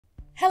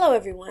Hello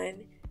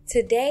everyone.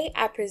 Today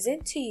I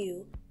present to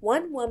you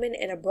One Woman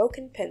and a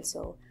Broken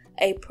Pencil,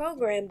 a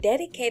program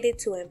dedicated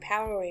to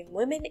empowering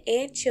women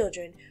and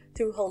children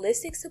through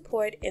holistic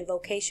support and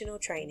vocational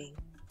training.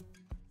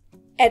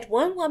 At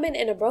One Woman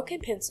and a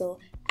Broken Pencil,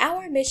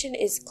 our mission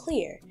is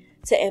clear: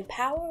 to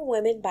empower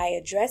women by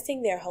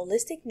addressing their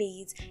holistic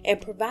needs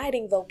and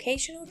providing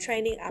vocational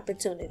training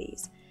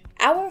opportunities.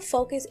 Our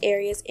focus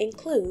areas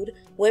include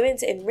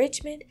women's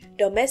enrichment,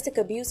 domestic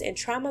abuse and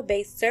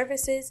trauma-based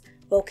services,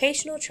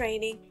 vocational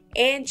training,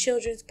 and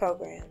children's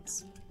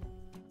programs.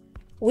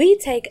 We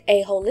take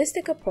a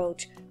holistic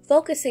approach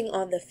focusing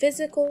on the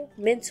physical,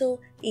 mental,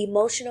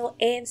 emotional,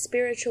 and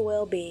spiritual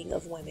well-being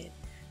of women.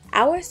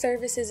 Our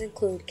services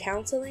include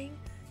counseling,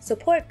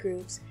 support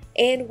groups,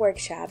 and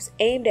workshops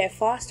aimed at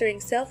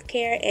fostering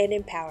self-care and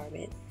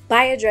empowerment.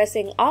 By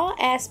addressing all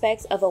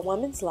aspects of a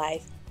woman's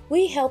life,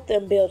 we help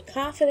them build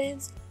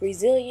confidence,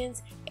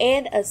 resilience,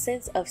 and a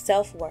sense of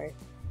self-worth.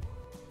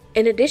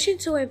 In addition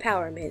to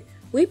empowerment,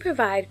 we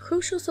provide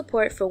crucial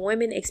support for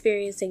women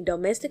experiencing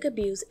domestic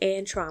abuse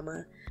and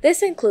trauma.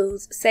 This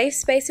includes safe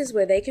spaces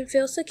where they can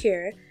feel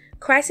secure,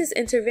 crisis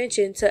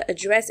intervention to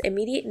address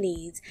immediate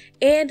needs,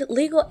 and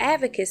legal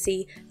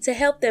advocacy to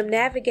help them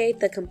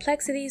navigate the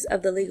complexities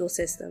of the legal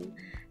system.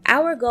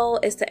 Our goal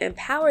is to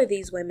empower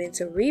these women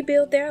to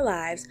rebuild their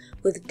lives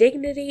with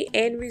dignity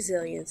and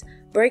resilience,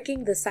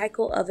 breaking the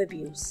cycle of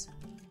abuse.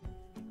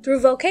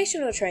 Through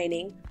vocational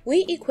training,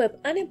 we equip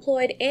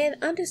unemployed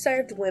and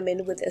underserved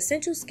women with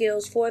essential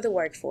skills for the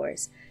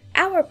workforce.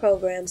 Our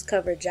programs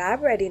cover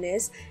job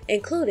readiness,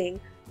 including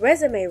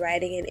resume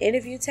writing and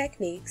interview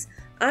techniques,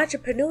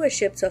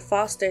 entrepreneurship to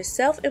foster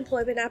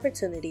self-employment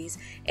opportunities,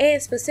 and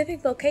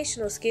specific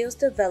vocational skills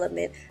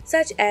development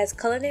such as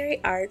culinary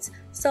arts,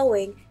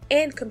 sewing,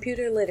 and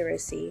computer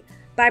literacy.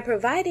 By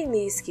providing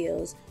these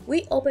skills,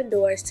 we open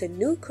doors to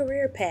new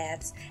career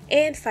paths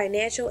and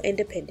financial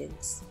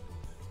independence.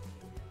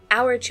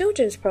 Our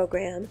children's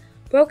program,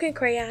 Broken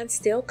Crayon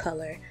Still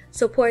Color,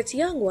 supports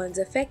young ones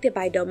affected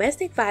by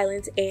domestic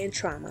violence and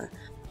trauma.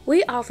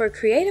 We offer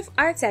creative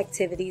arts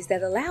activities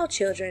that allow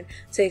children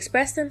to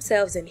express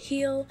themselves and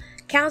heal,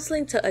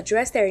 counseling to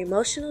address their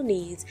emotional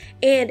needs,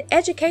 and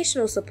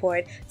educational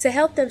support to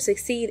help them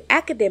succeed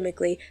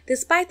academically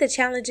despite the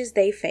challenges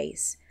they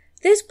face.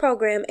 This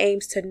program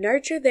aims to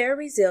nurture their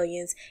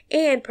resilience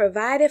and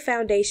provide a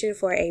foundation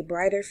for a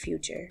brighter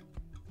future.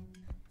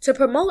 To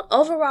promote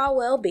overall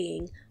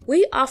well-being,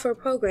 we offer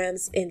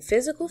programs in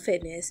physical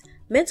fitness,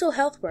 mental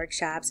health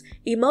workshops,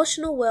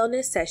 emotional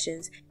wellness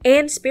sessions,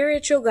 and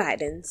spiritual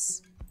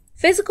guidance.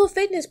 Physical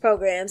fitness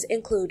programs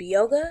include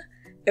yoga,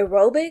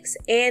 aerobics,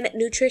 and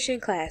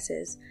nutrition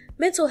classes.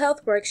 Mental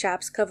health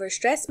workshops cover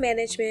stress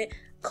management,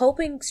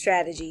 coping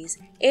strategies,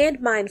 and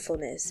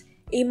mindfulness.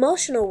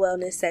 Emotional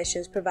wellness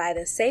sessions provide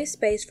a safe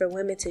space for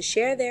women to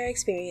share their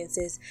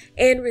experiences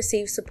and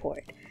receive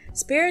support.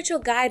 Spiritual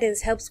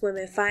guidance helps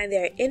women find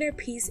their inner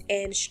peace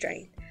and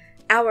strength.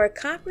 Our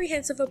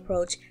comprehensive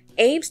approach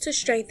aims to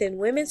strengthen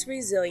women's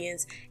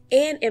resilience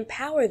and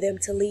empower them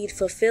to lead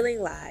fulfilling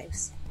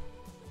lives.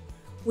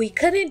 We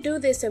couldn't do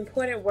this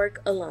important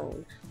work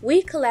alone.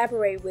 We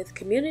collaborate with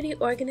community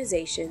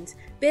organizations,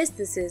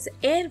 businesses,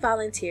 and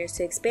volunteers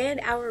to expand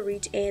our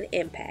reach and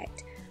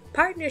impact.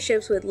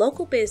 Partnerships with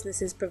local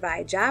businesses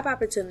provide job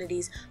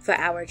opportunities for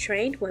our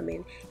trained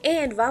women,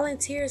 and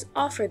volunteers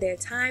offer their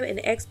time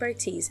and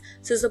expertise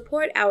to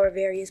support our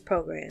various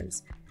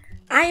programs.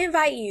 I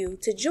invite you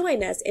to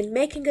join us in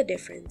making a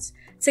difference.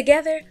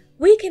 Together,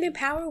 we can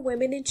empower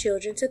women and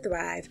children to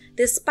thrive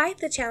despite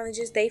the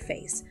challenges they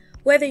face.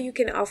 Whether you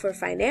can offer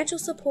financial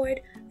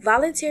support,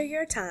 volunteer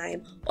your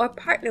time, or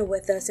partner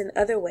with us in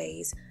other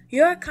ways,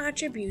 your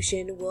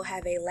contribution will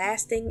have a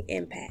lasting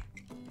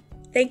impact.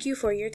 Thank you for your